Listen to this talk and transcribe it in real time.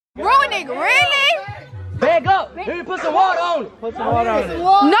Ruining, really? Back up. Here, put some water on it. Put some water on it.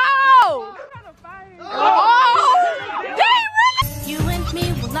 No! Oh! Dang, really? You and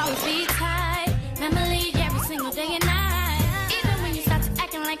me will always be tied. Memory every single day and night. Even when you start to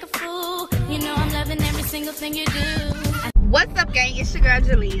acting like a fool, you know I'm loving every single thing you do. What's up, gang? It's your girl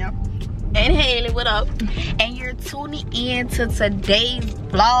Jalea. And Haley, what up? And you're tuning in to today's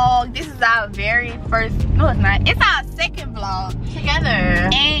vlog. This is our very first, no it's not, it's our second vlog Together.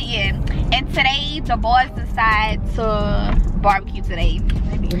 And yeah, and today the boys decide to barbecue today.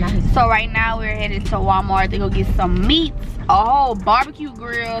 Nice. So right now we're headed to Walmart to go get some meats, a whole barbecue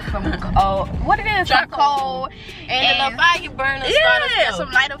grill, some what it is, some coal, and a little fire burner. Yeah,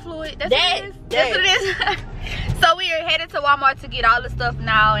 some lighter fluid. That's what it is. That's what it is. So we are headed to Walmart to get all the stuff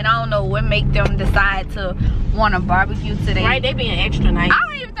now, and I don't know what make them decide to want to barbecue today. Right, they being extra nice. I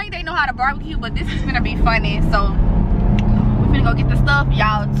don't even think they know how to barbecue, but this is gonna be funny. So we're gonna go get the stuff.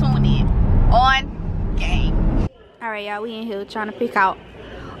 Y'all tune in on game. All right, y'all, we in here trying to pick out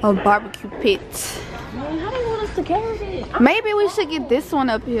a barbecue pit. Man, how they want us to carry this? Maybe we should get this one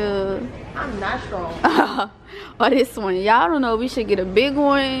up here. I'm not strong. Or this one. Y'all don't know. We should get a big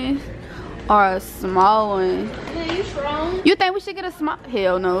one or a small one. Yeah, you strong? You think we should get a small?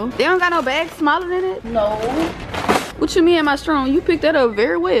 Hell no. They don't got no bag smaller than it? No. What you mean am I strong? You picked that up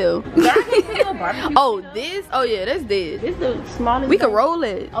very well. Oh, this? Oh yeah, that's this. This is the smallest. We can roll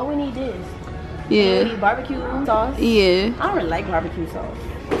it. Oh, we need this. Yeah. And we need barbecue sauce. Yeah. I don't really like barbecue sauce.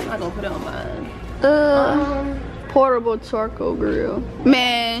 I'm not gonna put it on mine. Portable charcoal grill.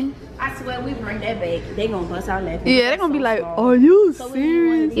 Man. I swear we bring that back, they gonna bust out laughing. Yeah, they gonna be like, are you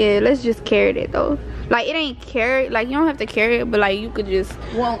serious? Yeah, let's just carry that though. Like it ain't carry, like you don't have to carry it, but like you could just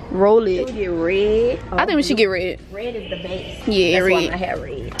roll it. Should we get red? I think we should get red. Red is the best. Yeah, that's red. Why I have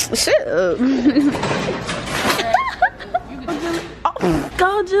red. Shut up. Oh,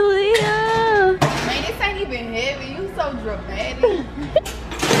 go Jalea. Man, this ain't even heavy. You so dramatic.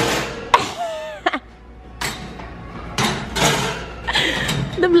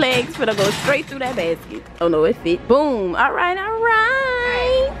 The legs finna go straight through that basket. Oh no, it fit. Boom. All right, all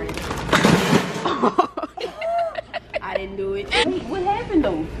right. I didn't do it. Wait, what happened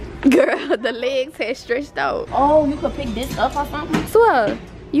though? Girl, the legs had stretched out. Oh, you could pick this up or something? So,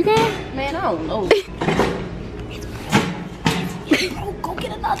 you can? Man, I don't know. It's broke. Go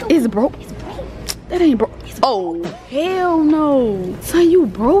get another one. It's broke. It's broke. That ain't broke. Oh, hell no. So you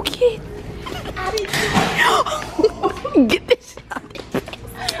broke it? I didn't do it. Get this shit out.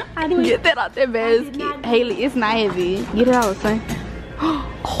 Get that out that basket. Haley, it's not heavy. Get it out, son.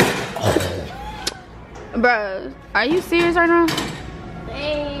 Bruh, are you serious right now?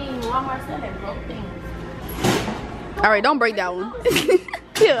 Dang, Walmart selling broke things. Alright, don't break that one.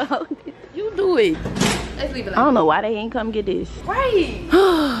 Yeah. You do it. Let's leave it I don't know why they ain't come get this. Right.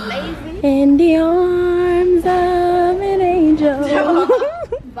 Lazy. In the arms of an angel.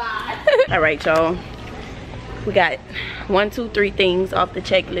 Bye. Alright, y'all. We got 1, 2, 3 things off the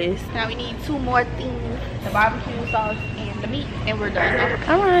checklist. Now we need 2 more things. The barbecue sauce and the meat. And we're done.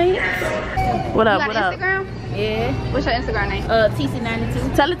 Alright. What up, You what got up? Instagram? Yeah. What's your Instagram name?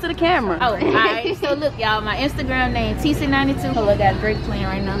 TC92. Tell it to the camera. Oh, alright. So look, y'all, my Instagram name TC92. Hello, got Drake playing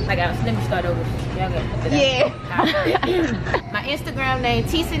right now. Let me start over. Y'all gotta put it out. Yeah. My Instagram name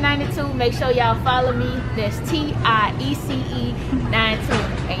TC92. Make sure y'all follow me. That's TIECE92.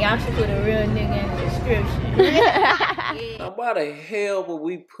 And y'all should put a real nigga in the description. Yeah. Now, why the hell would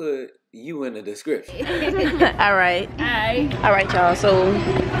we put you in the description? Alright. Alright, y'all. So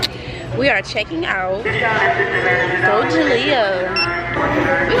we are checking out. Go Jalea.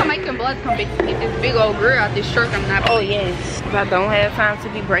 We gonna make them boys come get this big old grill out this truck. I'm not. Oh yes. I don't have time to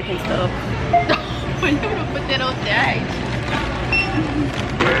be breaking stuff. You gonna put that on there.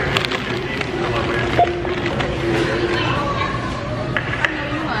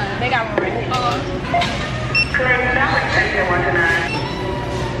 They got one right here.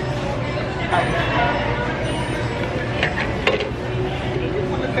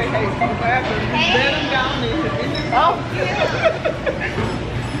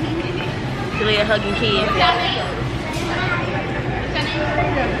 Jalea hugging kids.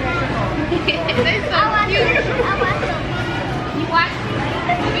 They so cute. You watch?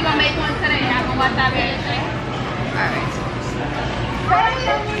 We gonna make one today. Y'all gonna watch our video today? Alright. Hi.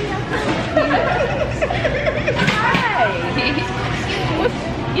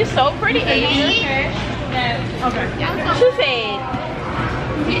 You're so pretty, Asia. Okay. She said.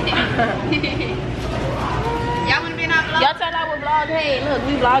 Y'all wanna be in our vlog? Y'all tell our vlog, hey, look,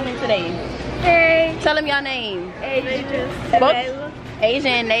 we vlogging today. Hey. Tell them your name. Asia. Both Asia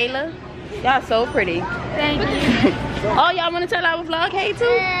and Nayla. Y'all so pretty. Thank you. Oh, y'all want to tell our vlog hey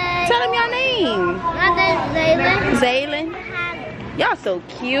too? Tell them your name. My name's Zaylen. Zaylin. Y'all so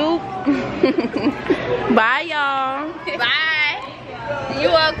cute. Bye, y'all. Bye.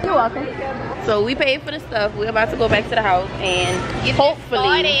 You're welcome. You're welcome. So we paid for the stuff. We're about to go back to the house and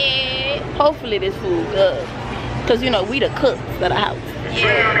hopefully this food good. Cause you know we the cooks of the house.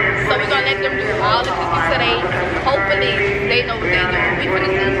 Yeah. So we're gonna let them do all the cooking today. Hopefully they know what they're doing. We finna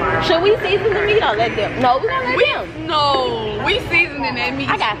see. Should we season the meat or let them? No, we gonna let them. No, we seasoning that meat.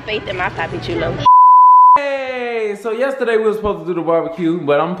 I got faith in my papi chulo. Hey, so yesterday we were supposed to do the barbecue,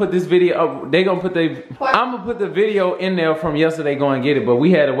 but I'm gonna put this video up. I'm gonna put the video in there from yesterday. Go and get it, but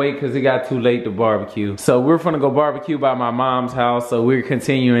we had to wait because it got too late to barbecue. So we're gonna go barbecue by my mom's house. So we're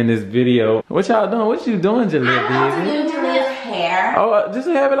continuing this video. What y'all doing? What you doing, Jaleel? Jaleel's hair. Oh, just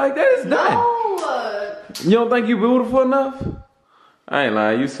to have it like that, it's done. No. You don't think you beautiful enough? I ain't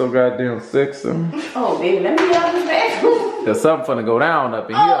lying. You so goddamn sexy. Oh, baby, let me get out of the bathroom. There's something finna go down up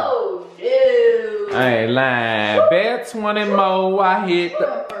in here. Oh, dude. I ain't lying. Bet 20 more, I hit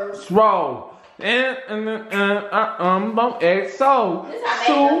the throw. I'm XO.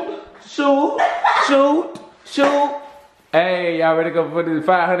 Shoot. Hey, y'all ready to go for the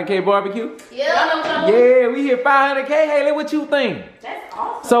 500K barbecue? Yeah, we hit 500K. Haley, what you think? That's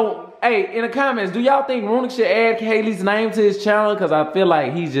awesome. So, hey, in the comments, do y'all think Runick should add Haley's name to his channel? Because I feel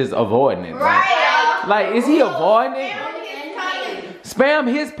like he's just avoiding it. Right. Like, is he avoiding it? Spam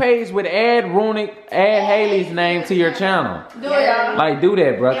his page with add Haley's name to your channel. Do it, y'all. Like, do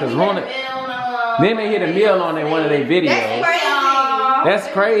that, bro, because Runick. Then they hit a meal on one of their videos. That's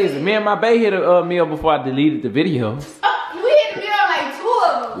crazy. Me and my bae hit a meal before I deleted the video. We hit a meal like 2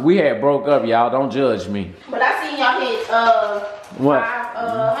 of them. We had broke up, y'all. Don't judge me. But I seen y'all hit What?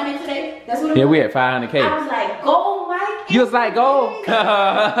 500 today. That's what it Yeah, was. we had 500K. I was like, go, Mike. You was like, go.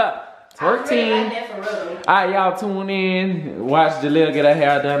 Twerk team. For Alright, y'all tune in. Watch Jaleel get her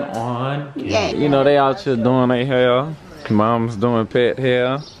hair done on. You know they out here doing their hair. Mom's doing pet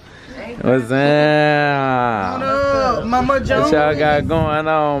hair. What's up? Mama Jones. What y'all got going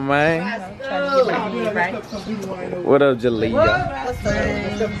on, man? What up, Jaleel?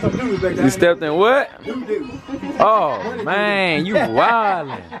 You stepped in what? Oh, man, you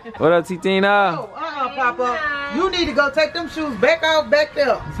wildin'. What up, Titina? Papa. You need to go take them shoes back out back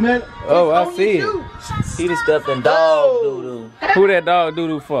there. Smell it. Oh, I see it. He done stepped in dog doo-doo. Who that dog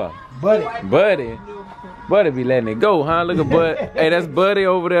doo-doo for? Buddy. Buddy be letting it go, huh? Look at Bud. Hey, that's Buddy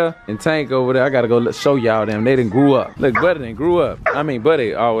over there and Tank over there. I gotta go show y'all them. They done grew up. Look, Buddy done grew up. I mean,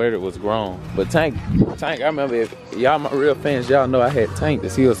 Buddy already was grown. But Tank, I remember if y'all my real fans, y'all know I had Tank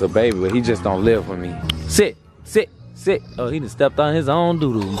since he was a baby, but he just don't live with me. Sit. Oh, he done stepped on his own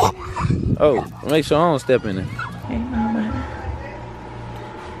doo-doo. Oh, make sure I don't step in it. Hey, mama.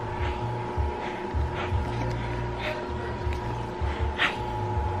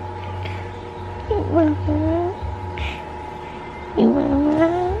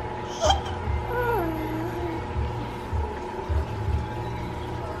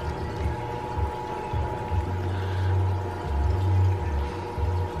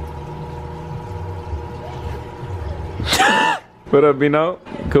 What up, Bino?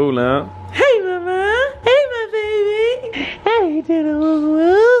 Cool, huh? Hey, mama. Hey, my baby. Hey,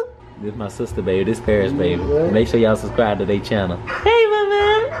 woo. This my sister, baby. This Paris, baby. Make sure y'all subscribe to their channel. Hey,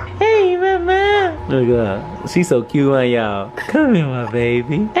 mama. Hey, mama. Look at her. She's so cute, huh, y'all? Come here, my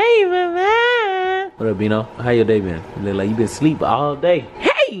baby. Hey, mama. What up, Bino? How your day been? You look like you been asleep all day.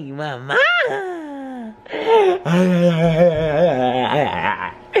 Hey, mama.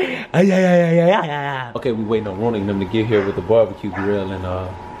 Okay, we waiting on Ronick and them to get here with the barbecue grill and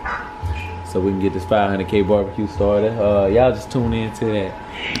so we can get this 500K barbecue started. Y'all just tune in to that.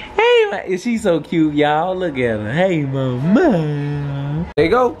 Hey, she's so cute, y'all. Look at her. Hey, mama. There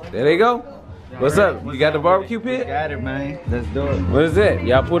you go. There they go. What's up? You got the barbecue pit? Got it, man. Let's do it. What is that?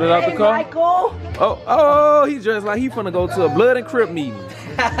 Y'all put it out the car? Michael. Oh, he dressed like he finna go to a blood and crip meeting.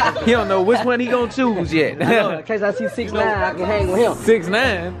 He don't know which one he gonna choose yet. In case I see 6'9", I can hang with him.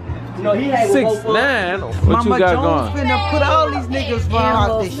 6'9"? No, he hang with 6'9"? What Mama you got Jones going? finna put all these niggas for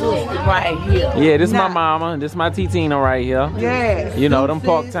our shit right here. Yeah, this is my mama. This is my Titina right here. Yeah. You know, them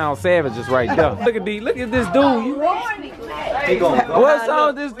Parktown Savages right there. Look at this dude. What's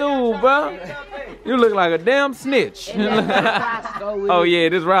on this dude, bro? You look like a damn snitch. Oh yeah,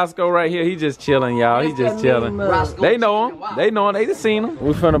 this Roscoe right here, he just chilling, y'all. He just chilling. They know him. They know him. They just seen him.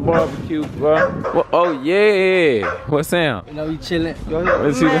 We finna barbecue, bro. Well, oh yeah. What sound? You know, we chilling.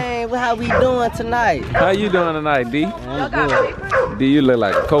 Man, how we doing tonight? How you doing tonight, D? D, you look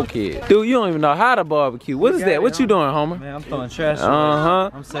like a cokehead. Dude, you don't even know how to barbecue. What is that? What you doing, Homer? Man, I'm throwing trash.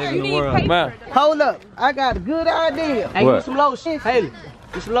 I'm saving the world. Man. Hold up, I got a good idea. Hey, What? get some lotion. Hey,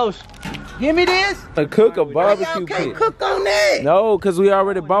 get some lotion. Give me this. A cook a barbecue Y'all can't pit. cook on that. No, cause we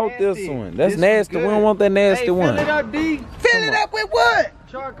already bought this one. That's nasty. We don't want that nasty one. Fill it up, D. Fill it up with what?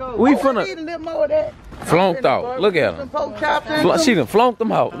 Charcoal. We I need a finna little more of that. flunked out. Look at Some him. pork chops and She done flunked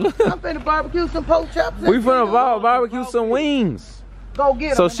them out. I'm finna barbecue some pork chops. We finna barbecue some wings. Go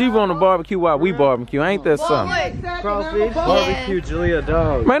get So them. she wanna barbecue while we barbecue. Ain't that something? Crawfish. Barbecue Julia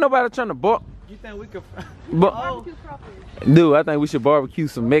dog. Man, nobody trying to bar. You think we could? Dude, I think we should barbecue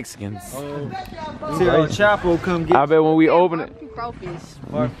some Mexicans. See, El Chapo come get I bet when we open it. Crawfish.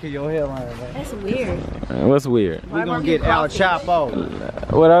 barbecue your hairline, man. That's weird. What's weird? We gonna get El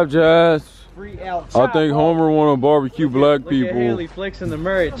Chapo. What up, Josh? Free El Chapo. I think Homer wanna barbecue black Look at Haley flexing the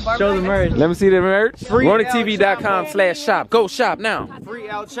merch. Show the merch. Let me see the merch. Free RonnieTV.com/shop. Go shop now. Free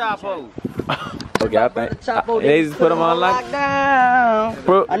El Chapo. Okay, I think they just put them on lockdown.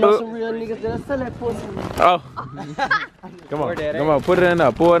 Put, I know some real niggas that'll sell that pussy. oh. Come on, come on, put it in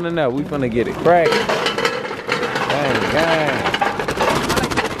there, pour it in there. We finna get it crack. Gang.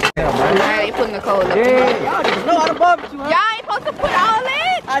 Nah, they putting the coal up. Y'all just know how to barbecue, huh? Y'all ain't supposed to put all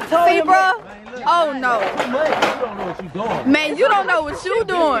that. I told See, you, bro? Oh no. You don't know what you doing. Man, you don't know what you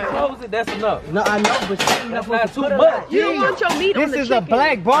doing. Close it, that's enough. No, I know, but That's not too much. You don't want your meat on This the is chicken. a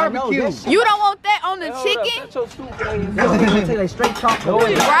black barbecue. You don't want that on the chicken? Take like straight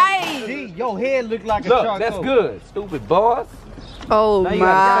chocolate. Right. See, your head look like a Look, charcoal. that's good. Stupid boss. Oh you my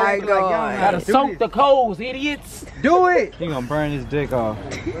gotta soak it like God. young. Gotta soak the coals, idiots. Do it. He gonna burn his dick off.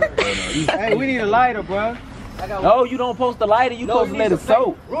 Hey, we need a lighter, bro. No, you don't post the lighter. You supposed to let it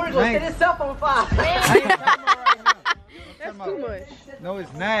soak. Rory gonna set himself on fire. That's too much. No,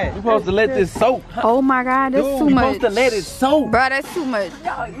 it's not. You supposed to let this soak. Oh my God, that's too You much. supposed to let it soak. Bro, that's too much.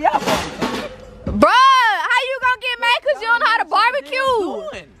 Bro, how you gonna get mad because you don't know how to barbecue?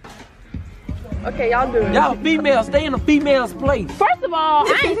 Okay, y'all do it. Y'all females, stay in a female's place. First of all,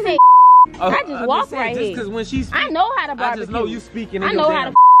 I ain't say I just walk right just here. because when she speak, I know how to I barbecue. just know you speaking in I your know damn how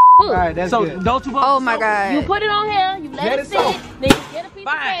to All cook. right, that's So good. don't you? Oh my God. You put it on here, you let it sit, soak. then you get a piece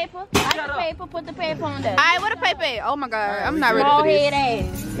Fine. of paper, light the paper, put the paper on there. Alright, what a pepe? Oh my God, I'm not Small ready head for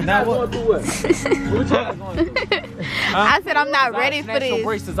ass. Now what? I said I'm not ready for Snatch your this.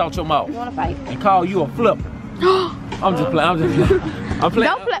 braces out your mouth You wanna fight? and call you a flipper. I'm just playing. I'm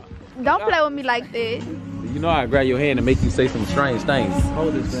playing. Don't play with me like that. You know I grab your hand and make you say some strange things.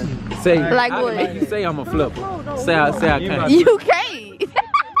 Hold this, man. Say Like I what? Make you say I'm a flipper. Say I can't. You can't.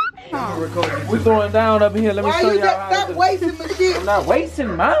 We throwing down up in here. Let me Why show you y'all just how stop to do. wasting my shit? I'm not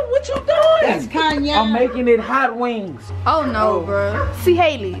wasting mine. What you doing? That's Kanye. I'm making it hot wings. Oh no, bro. See,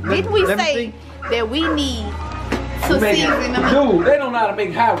 Haley, did we let me say that we need to season them? Dude, they don't know how to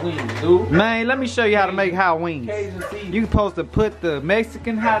make hot wings, dude. Man, let me show you how to make hot wings. Cajun seasoning. You supposed to put the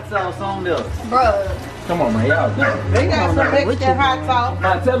Mexican hot sauce on there. Bro, Come on, man. Y'all do it. They got some Mexican hot sauce.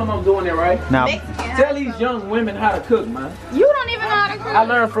 Now tell them I'm doing it right. Now, Tell these young women how to cook, man. you don't even know how to cook. I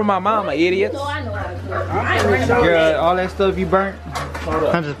learned from my mama, idiots. No, I know how to cook. girl, all that stuff you burnt. Hold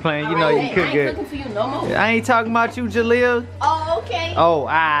up. I'm just playing. You know you I cook ain't good. cooking for you no more. I ain't talking about you, Jaleel. Oh, okay. Oh,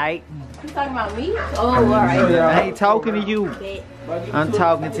 alright. You talking about me? Oh, alright. I ain't talking to you. I'm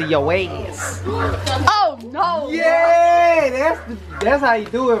talking to your ass. Oh no. Yeah, that's how you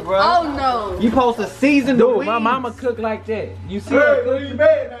do it, bro. Oh no. You supposed to season the Dude, wings. my mama cook like that. You see her cook? You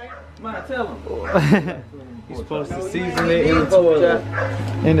bad, man. Tell them. You supposed to season it in the toilet.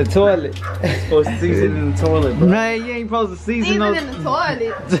 In the toilet. Supposed to season it in the toilet, bro. Man, you ain't supposed to season Even those. in the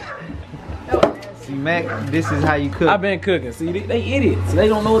toilet. See, Mac, this is how you cook. I've been cooking. See, they idiots. They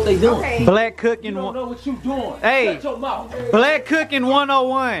don't know what they doing. Okay. Black cooking. You don't know what you doing. Hey. Shut your mouth. Black cooking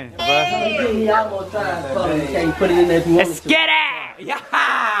 101. Let's get it. Yeah.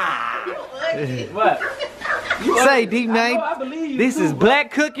 What? Say, D I name. believe you. This is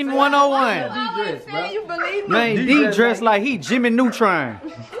Black Cooking 101. dress, bro. You believe me? Man, D dressed like he Jimmy Neutron.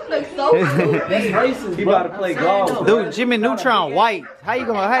 You look so stupid. That's racist. He bro. about to play golf. Dude, Jimmy Neutron white. How you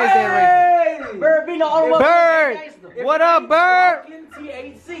gonna? How is that Hey! Bird be the only one. racist? Bird, what up, Bird?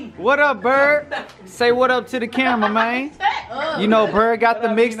 THC. What up, Bird? Say what up to the camera, man. You know, Bird got the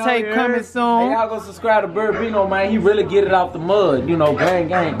mixtape coming Hey, soon. y'all go subscribe to Bird Bino, man. He really get it out the mud. You know, gang,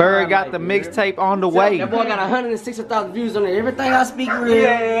 gang. Bird got the mixtape on the way. That boy got 160,000 views on it. Everything I speak real.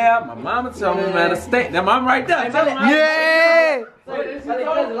 Yeah, my mama told me, man, to stay. That mama right there. Yeah!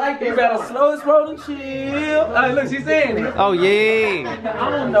 You better slow his roll and chill. Hey, look, she's saying it. Oh, yeah. I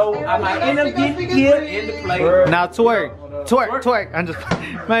don't know. I might end up getting killed in the play. Now twerk. Twerk, twerk. I'm just,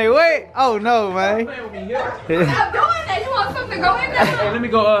 man, wait. Oh, no, man. Stop doing that. You want something to go in there? Hey, let me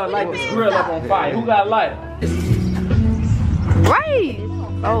go light this grill up on fire. Who got a lighter? Right.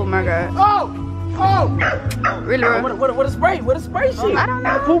 Oh my God. Oh! Really, bro? What a spray? What a spray shit? I don't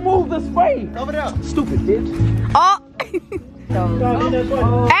know. Who moved the spray? Over there. Stupid bitch. Oh.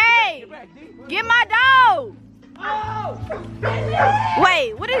 Hey, get my dog.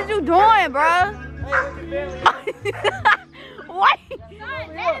 Wait, what is you doing, bro? What? What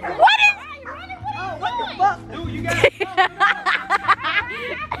is? What the fuck? Dude, you got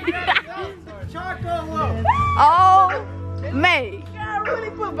Oh, man. Really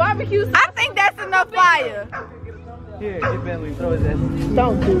put barbecue sauce. I think that's enough fire. Here, get Bentley, throw his ass.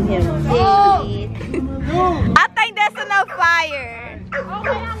 Don't do him. Oh. I think that's enough fire.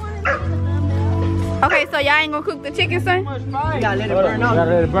 Okay, so y'all ain't gonna cook the chicken, son? You gotta let it burn out.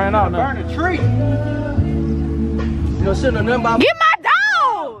 Gotta let it burn out now. Burn a tree. You don't sit on nothing about Get my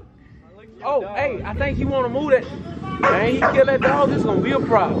dog. Oh, hey, I think he wanna move that. Man, he kill that dog, it's gonna be a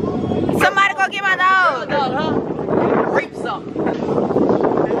problem. Somebody go get my dog. dog, huh? Rape something.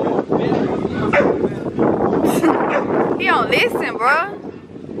 He don't listen, bro.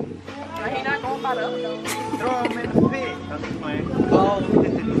 He not going by the other dog. Throw him in the pit. I'm just playing.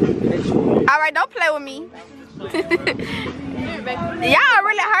 All right, don't play with me. Y'all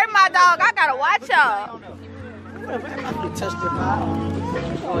really hurt my dog. I gotta watch y'all. Testify.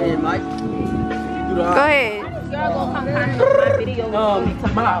 Go ahead, Mike. Go ahead. Y'all gonna come comment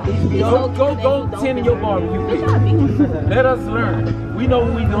on my video. Go tend to your barbecue. Let us learn. We know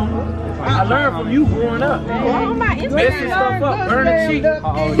what we doing. I learned from you growing up. Messing stuff up, burning cheek.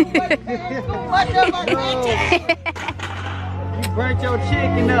 You burnt your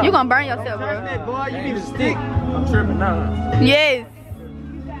chicken up. You gonna burn yourself, Turn bro. that, boy. You need a stick. I'm tripping now. Yes.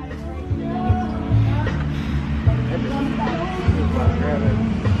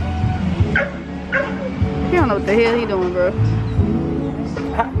 He don't know what the hell he doing, bro.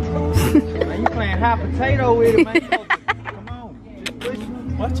 Man, you playing hot potato with it, man. Come on. Just push it.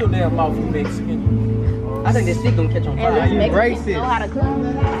 Watch your damn mouth, you Mexican. I think this stick gonna catch on fire. You racist. Know how to cook.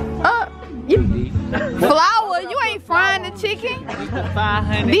 Flour? You ain't frying the chicken?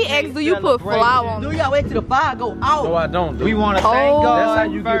 500. DX, do you put flour on Do it? y'all wait till the fire go out? No, I don't. We want to thank Oh. God. That's how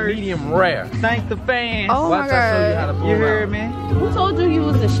you get first. medium rare. Thank the fans. Oh my Watch I show you how to God. pull You it heard out. me? Who told you you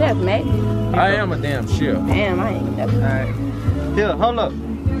was a chef, Mac? I am a damn chef. Damn, I ain't never. Alright. Here, hold up.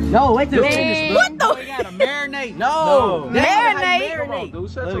 No, wait till the finish. What the? We gotta marinate. No. Marinate? Come on,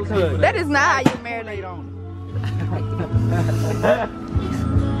 dude. Shut your teeth. That is not how you marinate.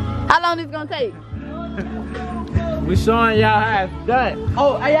 How long this gonna take? We showing y'all how it's done.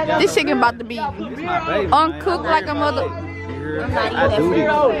 Oh, I got This chicken about to be uncooked like a mother. I do this.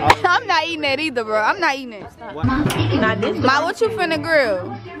 I'm not eating that either, bro. I'm not eating it. Not this. Ma, what you finna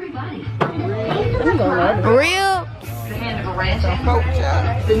grill? I'm going Real?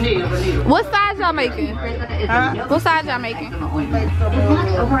 What size y'all making? What size y'all making?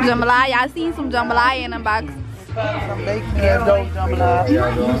 Jambalaya. Y'all seen some jambalaya in the box.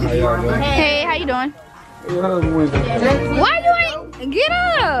 Hey, how you doing? Why you ain't get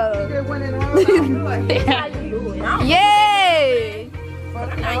up? Yeah.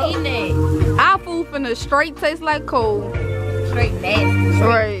 not eating it. Our food finna straight taste like cold. Straight nasty.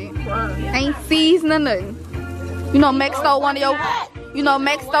 Right. Ain't seasoned or nothing. You know Max stole one of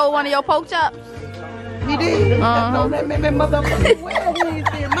your pork chops? He did. Uh-huh. That made me motherfucking well. He ain't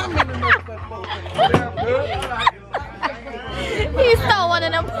seen my He stole one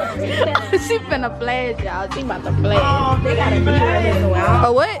of them. She finna flash, y'all. She about to flash. They gotta be here.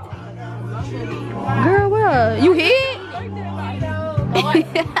 Oh, what? Girl, what? You hit?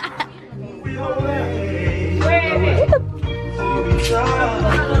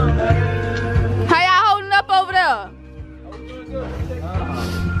 How y'all holding up over there?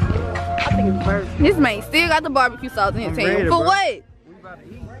 I think it's perfect. This man still got the barbecue sauce in his hand. ready, For bro. what?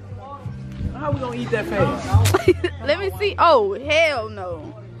 How we gonna eat that fast? Let me see. Oh, hell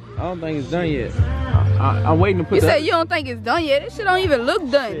no. I don't think it's done yet. I'm waiting to put You the... said you don't think it's done yet. This shit don't even look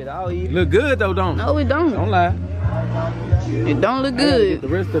done. I'll eat it. Look good though, don't it? No, it don't. Don't lie. It don't look I gotta get good. the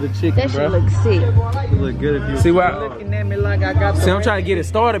rest of the chicken, That bro. shit looks sick. You look good if you See why? looking at me like I got the See, I'm trying to get it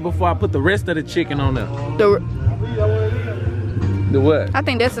started before I put the rest of the chicken on there. The The what? I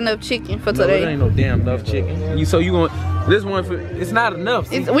think that's enough chicken for No, today. it ain't no damn enough chicken. So you want this one for? It's not enough.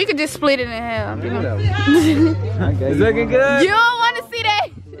 See? We could just split it in half. You know? It's looking good. You don't want to see that?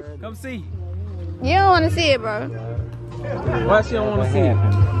 Come see. You don't want to see it, bro. Why she don't want to see it?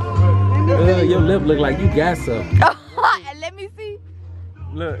 Your lip look like you got something. Let me see.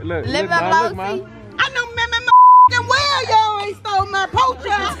 Look, Let look, my Ma, mouth look, Ma. see. I know, man, well y'all ain't stole my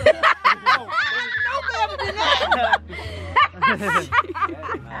poacher. No better than that.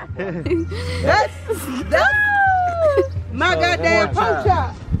 That's my goddamn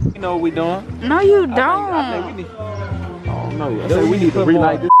poacher. You know what we doing? No, you I don't. think we need. I don't know. I think we need to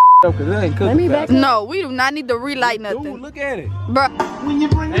relight this up because it ain't cooking fast. No, we do not need to relight nothing. Dude, look at it. Bro.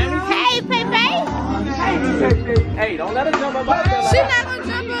 Hey, Pepe. Hey, don't let her jump up out there. She not gonna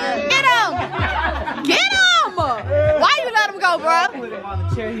jump up. Get him! Get him! Why you let him go, bro? Put him on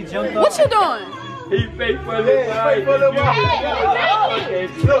the chair, he jumped up. What you doing? He fake for the Okay,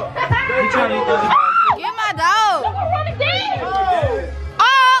 look. He trying to go. Get my dog. Oh!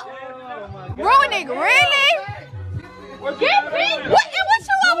 Ruin it, really? Get me! What you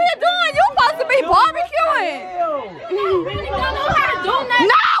over here doing? You supposed to be barbecuing.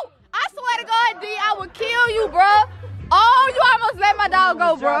 No! I swear to God, D, I would kill you, bro. Oh, you almost let my dog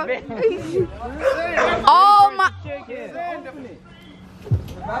go, bro. Oh my.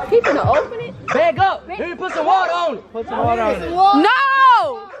 He finna open it. Bag up. Here, put some water on it. Put some water on it.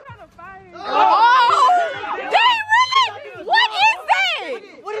 No! Oh! D, really? What is that?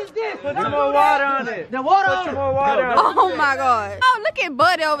 What is this? Put some more water on it. The water Put on some it. more water on it. Oh my God. Oh, look at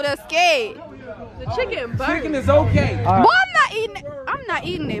Buddy over there scared. The chicken burnt. Chicken is okay. Boy, I'm not eating it. I'm not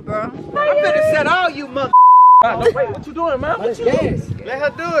eating it, bro. I'm finna set all you mother. Wait, what you doing, man? What you doing? Let her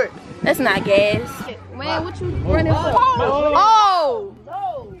do it. That's not gas. Man, what you running for? Oh!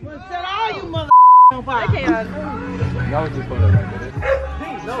 Set all you mother on fire. Y'all just put it right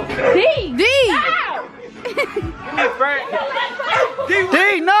there. D!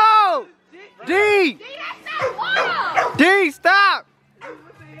 D, no! D! D, stop!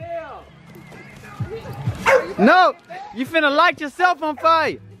 No! You finna light yourself on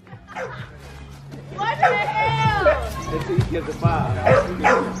fire! What the hell? Until you get the fire.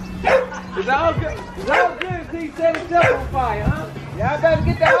 It's all good. It's all good until you set himself on fire, huh? Y'all better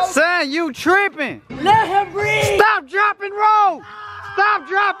get that hose. Son, you tripping! Let him breathe. Stop, drop, and roll! Stop,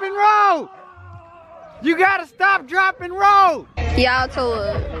 drop, and roll! You gotta stop, drop, and roll! Y'all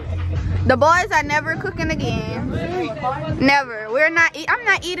told the boys are never cooking again. Never. I'm not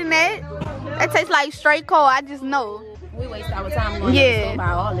eating that. That tastes like straight cold. I just know. We waste our time going Yeah. to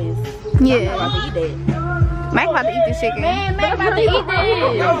buy all this. Yeah. I'm about to eat that. Mike about to eat this chicken. Man, about to eat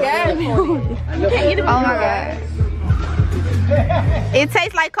that. You can't eat it. Oh my God. It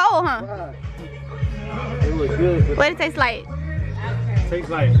tastes like cold, huh? It looks good. What it tastes like? Tastes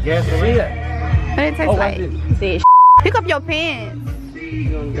like gasoline. What it tastes like? Said Pick up your pants.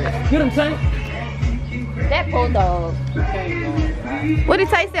 Get him, Tank. that bulldog. What it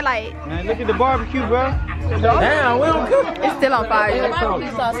tasted like? Man, look at the barbecue, bro. Damn, we don't cook. It's still on fire.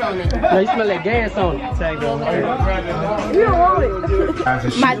 Barbecue sauce on it. No, you smell like gas on it. You don't want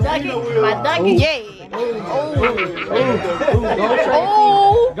it. My donkey. Yeah.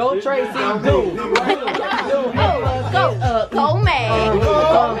 Oh. Go Tracy, go. Go man.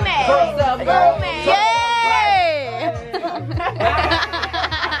 Yeah.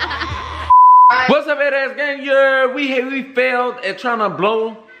 What's up, head-ass gang? Yeah, we failed at trying to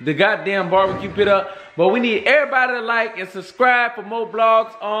blow the goddamn barbecue pit up, but we need everybody to like and subscribe for more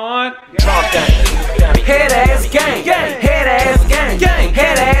vlogs on Head-ass gang, head-ass gang,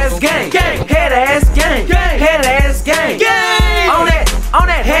 head-ass gang, head-ass gang, head-ass gang, on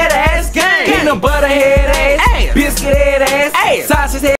that head-ass gang, peanut butter head ass, biscuit head ass, sausage head.